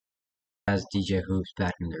As DJ Hoops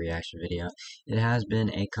back in the reaction video. It has been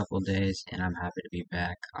a couple days and I'm happy to be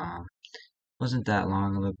back. Wasn't that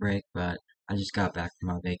long of a break, but I just got back from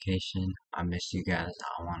my vacation. I missed you guys.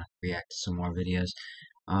 I want to react to some more videos.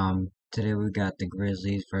 Today we got the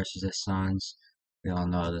Grizzlies versus the Suns. We all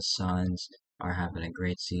know the Suns are having a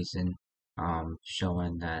great season,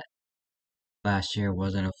 showing that last year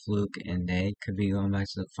wasn't a fluke and they could be going back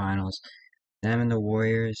to the finals. Them and the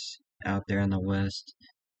Warriors out there in the West,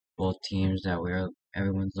 both teams that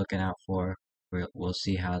everyone's looking out for. We'll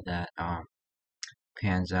see how that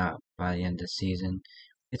pans out by the end of the season.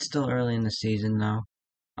 It's still early in the season though.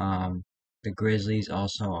 The Grizzlies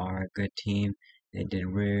also are a good team. They did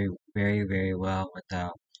very well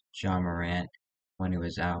without MORANT when he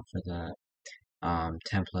was out for the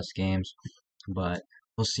 10 plus games. But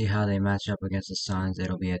we'll see how they match up against the Suns.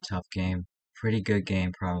 It'll be a tough game. Pretty good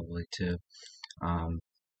game probably too.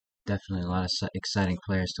 Definitely a lot of exciting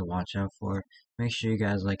players to watch out for. Make sure you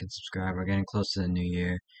guys like and subscribe. We're getting close to the new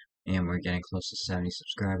year, and we're getting close to 70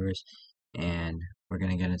 subscribers, and we're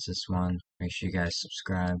going to get into this one. Make sure you guys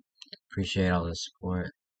subscribe. Appreciate all the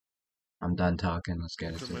support. I'm done talking. Let's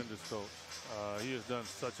get into it. Tremendous coach. He has done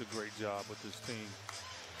such a great job with this team.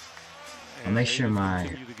 I'll make sure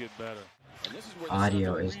my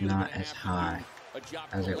audio is not as high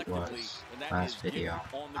as it was last video.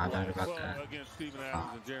 I thought about that.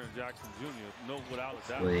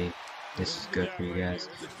 Hopefully this is good for you guys.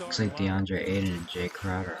 Looks like DeAndre Ayton and Jay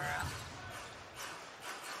Crowder are out.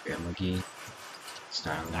 Grant McGee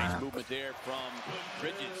starting lineup. Movement there from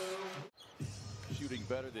Bridges. Shooting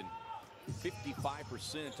better than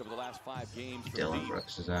 55% over the last 5 games. Dylan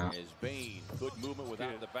Brooks is out. Bain, good movement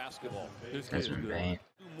without the basketball. Desmond Bain,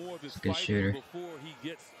 good shooter. Before he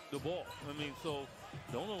gets the ball. I mean, so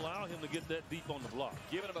don't allow him to get that deep on the block.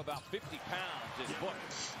 Giving him about 50 pounds is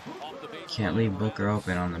Booker. Off the base. Can't leave Booker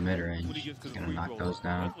open on the mid-range. He's going to knock those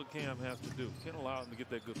down. That's what Cam has to do. Can't allow him to get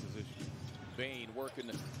that good position. Bain working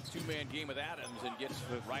the 2-man game with Adams and gets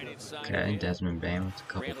right inside. Okay, Desmond Bain with a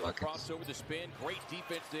couple buckets. Crossover the spin. Great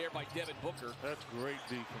defense there by Devin Booker. That's great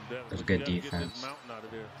defense from Devin. That's good defense. Out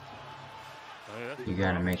of there. You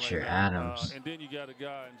gotta make sure Adams. And then you got a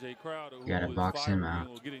guy in Jay Crowder. You gotta box him out.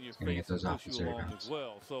 And get those offensive rebounds.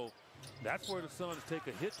 Well, so that's where the Suns take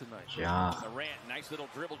a hit tonight. Ja. MORANT, nice little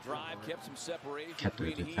dribble drive, kept some separation. Kept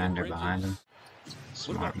the defender behind him.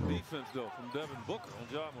 Smart move. move. Defense though from Devin Booker on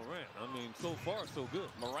MORANT. I mean, so far so good.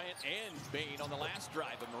 MORANT and Bain on the last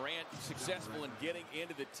drive, but MORANT successful in getting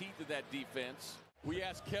into the teeth of that defense. We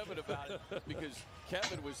asked Kevin about it because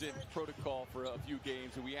Kevin was in protocol for a few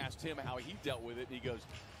games, and we asked him how he dealt with it, and he goes,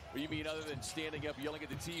 "Well, you mean other than standing up yelling at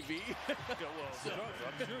the TV?" Yeah, well,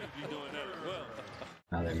 I'm sure he'd be doing that as well.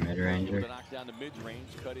 Another mid-ranger. Knock down the mid-range,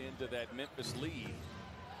 cut into that Memphis lead.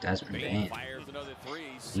 Desmond Bain. Fires another 3.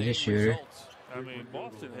 He's a shooter. Results. I mean,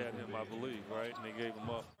 Boston had him, I believe, right? And they gave him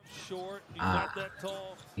up. Short, he's not that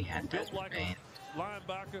tall. He had Desmond Bain.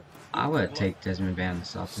 Linebacker. I would take Desmond Bain on the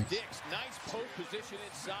Celtics. Nice post position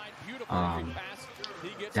inside. Beautiful pass.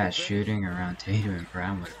 That shooting around Tatum and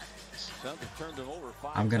Brown would have been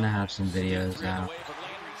nice. I'm gonna have some videos out.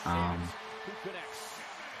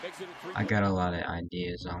 I got a lot of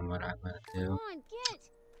ideas on what I'm gonna do.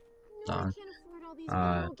 Done.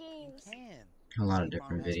 A lot of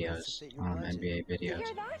different videos, NBA videos.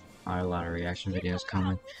 A lot of reaction videos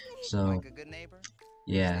coming. So,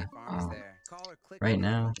 yeah, right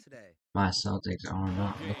now, my Celtics are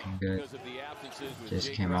not looking good.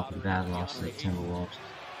 Just came off a bad loss to the Timberwolves.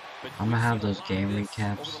 I'm gonna have those game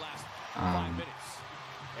recaps,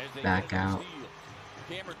 back out,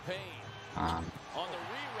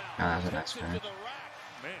 as the next finish.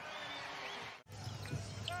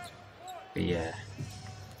 But yeah,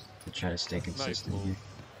 to try to stay consistent here.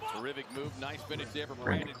 Terrific move, nice finish there from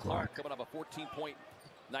Brandon Clark. Coming up a 14-point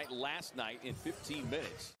night last night in 15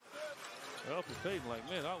 minutes. Well, for Payton, like,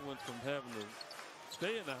 man, I went from having to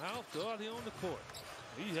stay in the house to out here on the court.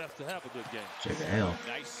 He has to have a good game. JaVale.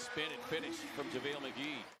 Nice spin and finish from JaVale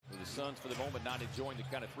McGee. The Suns, for the moment, not enjoying the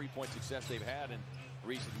kind of 3-point success they've had in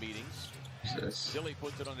recent meetings. Tilly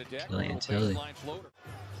puts it on the deck. Tilly.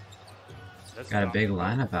 Got a big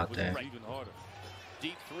lineup out there. Even harder.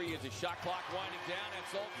 Deep 3 as the shot clock winding down.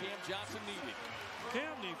 That's all Cam Johnson needed.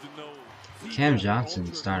 Cam needs to know. Cam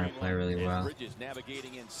Johnson's starting to play really well. Bridges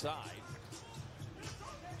navigating inside.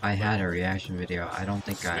 I had a reaction video. I don't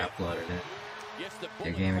think I uploaded it. The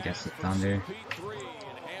game against the Thunder.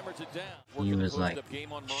 He was like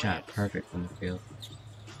shot perfect from the field.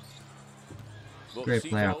 Great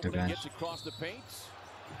play off the bench.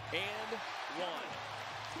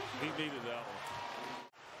 He needed that one.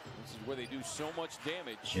 This is where they do so much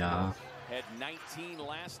damage. Ja. Had 19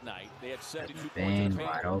 last night. They had 72 points. Bane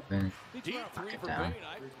wide open. Deep three for down. Bane.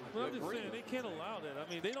 Well, I'm just saying, they can't allow that. I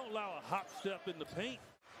mean, they don't allow a hop step in the paint.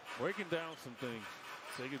 Breaking down some things.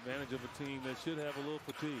 Take advantage of a team that should have a little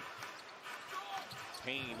fatigue.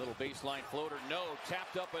 Payne, little baseline floater. No,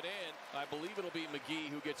 tapped up and in. I believe it'll be McGee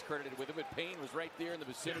who gets credited with it, but Payne was right there in the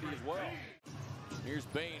vicinity as well. Here's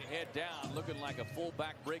Bane, head down, looking like a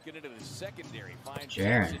fullback breaking into the secondary. Finds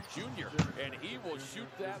Jackson Jr., and he will shoot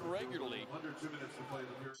that regularly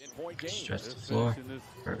in point game. Stretch the floor.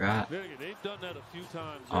 Forgot. They've done that a few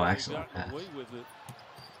times. Oh, excellent pass. Away with it.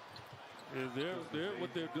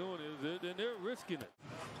 What they're doing is they're risking it.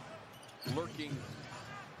 Lurking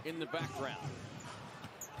in the background.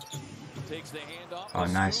 Takes the handoff. Oh,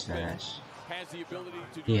 nice finish. Has the ability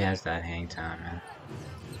to he has that hang time, man.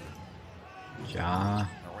 Ja.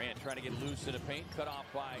 MORANT trying to get loose in the paint, cut off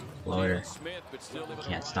by Floater. Smith, but still able to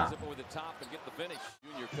Can't stop. over the top and get the finish.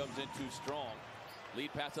 Junior comes in too strong.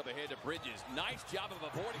 Lead pass up ahead to Bridges. Nice job of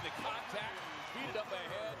avoiding the contact. Feed it up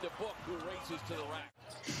ahead to Book, who races to the rack.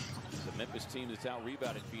 The Memphis team that's out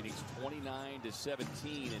rebounded Phoenix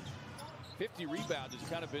 29-17, and 50 rebounds has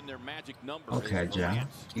kind of been their magic number. Okay, Ja,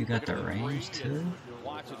 you got the range too.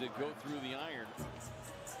 Watches it go through the iron.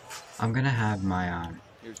 I'm gonna have my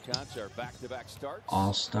Here's Conchar, back-to-back starts.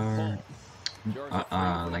 All-Star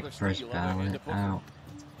like first ballot out.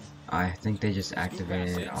 I think they just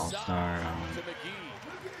activated All-Star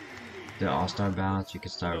the All-Star ballots. You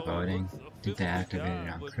can start voting. I think they activated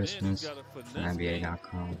it on Christmas on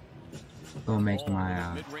NBA.com. Go make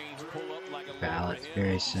my ballots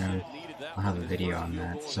very soon. I'll have a video on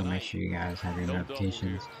that, so make sure you guys have your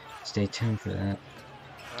notifications. Stay tuned for that.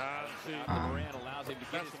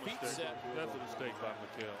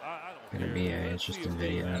 Gonna be an interesting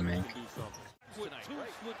video to make.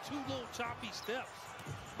 With two little choppy steps.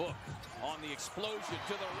 Book on the explosion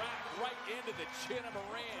to the rack, right into the chin of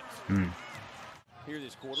MORANT. Here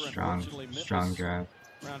this quarter, strong drive.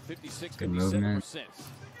 Around 56, good movement.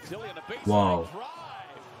 Whoa.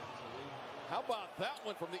 How about that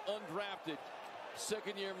one from the undrafted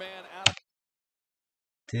second-year man out?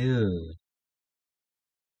 Dude,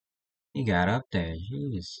 he got up there.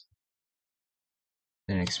 Jeez.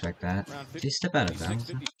 Didn't expect that. Did he step out of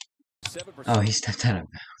bounds? Oh, he stepped out of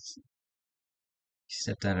bounds. He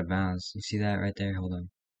stepped out of bounds. You see that right there? Hold on.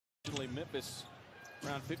 Memphis,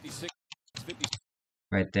 around 56, 50.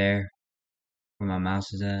 Right there, where my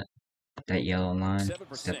mouse is at, that yellow line,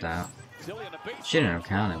 stepped out. Shouldn't have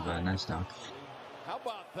counted, but nice dunk. How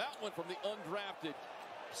about that one from the undrafted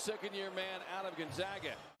second-year man out of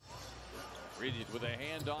Gonzaga? Bridges with a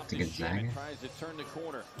handoff to Gonzaga. Tries to turn the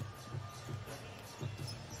corner.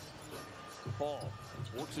 Paul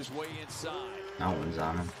works his way inside. That one's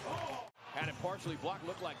on him. Had it partially blocked.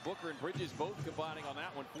 Looked like Booker and Bridges both combining on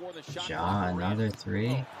that one for the shot. Ja, another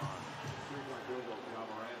three.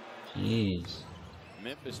 Jeez.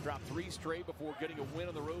 Memphis dropped 3 straight before getting a win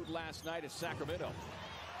on the road last night at Sacramento.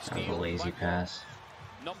 That was a lazy pass.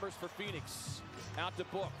 Numbers for Phoenix. Out to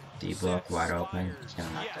Book. D-Book wide open. He's gonna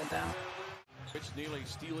knock that down. Rich Neely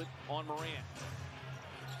steal it on MORANT.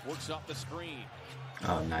 Works off the screen.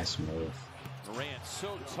 Oh, nice move. MORANT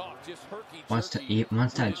so tough, just herky. Once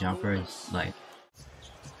that jumper is like,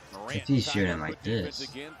 if he's shooting like this,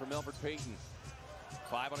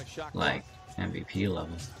 like MVP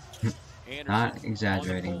level. Not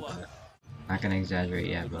exaggerating, but not gonna exaggerate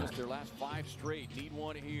yet, but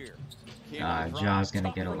Ja's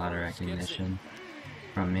gonna get a lot of recognition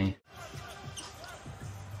from me.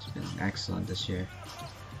 It's been excellent this year.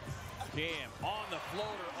 Cam on the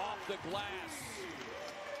floater off the glass.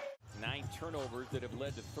 9 turnovers that have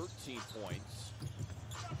led to 13 points.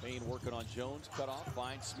 Payne working on Jones, cut off,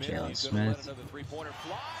 finds Smith. Jalen Smith.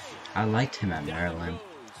 I liked him at Maryland.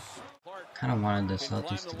 Kind of wanted the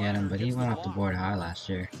Celtics to get him, but he went off the board high last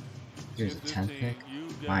year. He was a 10th pick.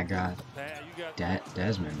 My God.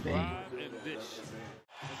 Desmond Bane. And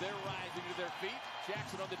they're rising to their feet.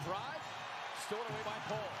 Jackson on the drive. Stolen away by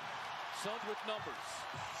Paul. Suns with numbers.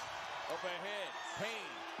 Up ahead.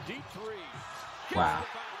 Payne. Deep 3. Wow.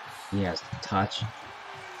 He has the touch.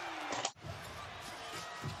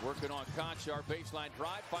 Working on Conchar, baseline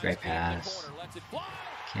drive. Great pass.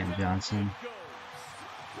 Cam Johnson.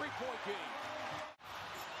 3-point game.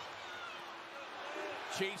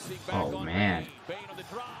 Chasing back oh on man. Bane on the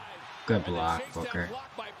drive. Good block, Booker.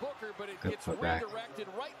 Good putback.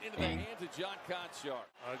 Right into the hands of John Conchar.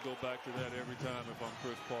 I go back to that every time if I'm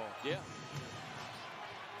Chris Paul. Yeah.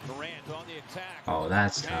 MORANT on the attack. Oh,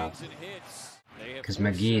 that's tough. Because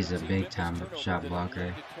McGee is a big time shot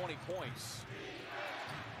blocker.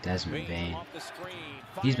 Desmond Bain Bain. off the screen.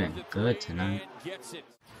 He's Fires been the good three tonight. and gets it.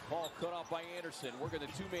 Ball cut off by Anderson. Working the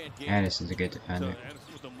two-man game. Anderson's a good So defender.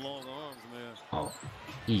 Anderson with them long arms, man. Oh,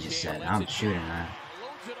 he just said, I'm shooting that.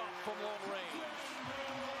 Loads it up from long range.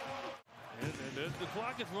 And the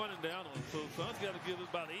clock is running down on him, so Suns got to give it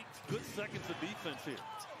about 8 good seconds of defense here.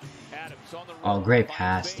 Adams on the Oh, roll. great Finds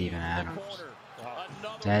pass, Bain Steven in the Adams. corner. Wow.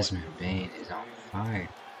 Another Desmond one. Bain is on fire.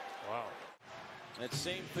 Wow. That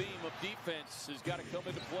same theme of defense has got to come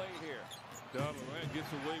into play here. John Morant gets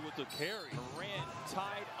away with the carry. Morant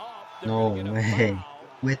tied up. They're No gonna get a way. foul.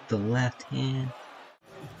 With the left hand.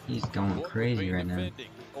 He's going Booker crazy Bain right now. defending.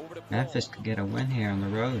 Over to Paul. Memphis could get a win here on the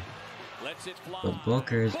road. Lets it fly. But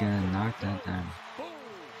Booker is going to knock that down. Boom.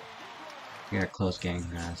 We got a close game,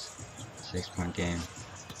 guys. 6-point game.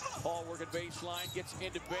 Paul working baseline, gets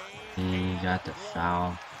into Bain. He got the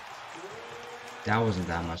foul. That wasn't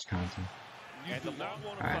that much content. You do not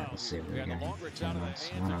want to Alright, foul let's see here. what we And the got longer here. it's out of the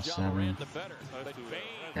 10 hands of Ja 107. Morant, the better. That's But good. Bain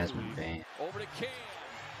Desmond Bain. over to Cam.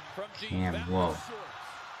 From deep. Cam, That whoa. was short.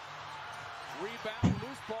 Rebound,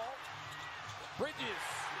 loose ball. Bridges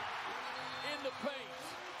in the paint.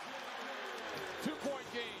 2-point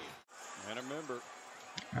game. And remember,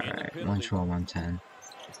 Alright, 112, 110.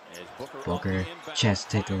 as Booker, off Booker, the inbound, chance to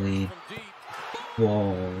take the fires lead. from deep.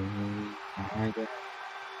 Whoa. Alright,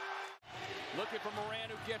 Looking for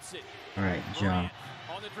Morant, who gets it. Alright, Ja. Morant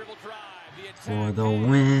on the dribble drive. The attack For the hits.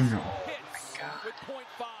 win. Oh Hits my god. with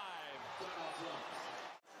 .5.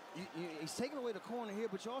 He's taking away the corner here,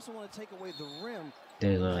 but you also want to take away the rim.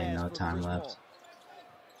 There's literally pass no for time Chris left. Paul.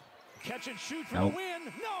 Catch and shoot for Nope. the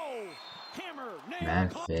win. No. Hammer. Nail.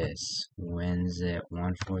 Memphis wins it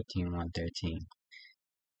 114, 113.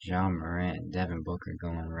 Ja Morant, Devin Booker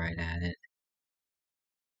going right at it.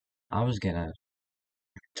 I was gonna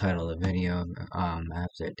title the video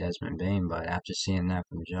after Desmond Bain, but after seeing that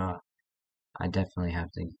from Ja, I definitely have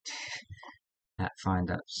to find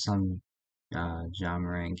out some Ja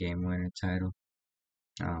Morant game winner title.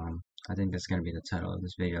 I think that's gonna be the title of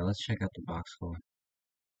this video. Let's check out the box score.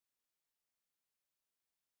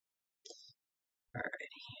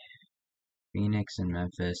 Alrighty. Phoenix and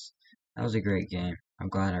Memphis. That was a great game. I'm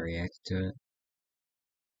glad I reacted to it.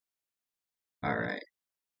 Alright.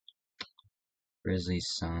 Grizzlies,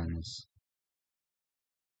 Suns.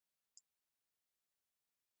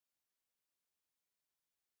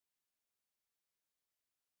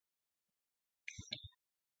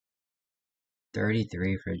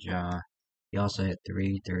 .33 for Ja. He also hit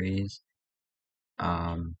 3 threes.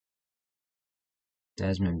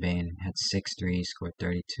 Desmond Bain had 6 threes, scored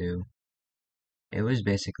 32. It was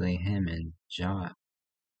basically him and Ja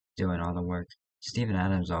doing all the work. Steven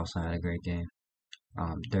Adams also had a great game.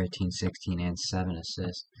 13, 16, and 7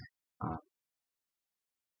 assists.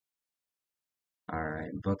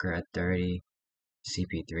 Alright, Booker at 30,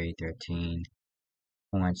 CP3 13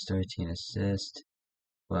 points, 13 assists.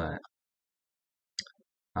 But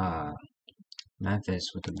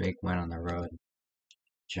Memphis with a big win on the road.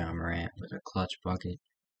 Ja Morant with a clutch bucket.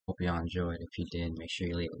 Hope y'all enjoyed. If you did, make sure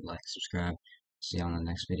you leave a like, subscribe. See you on the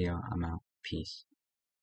next video. I'm out. Peace.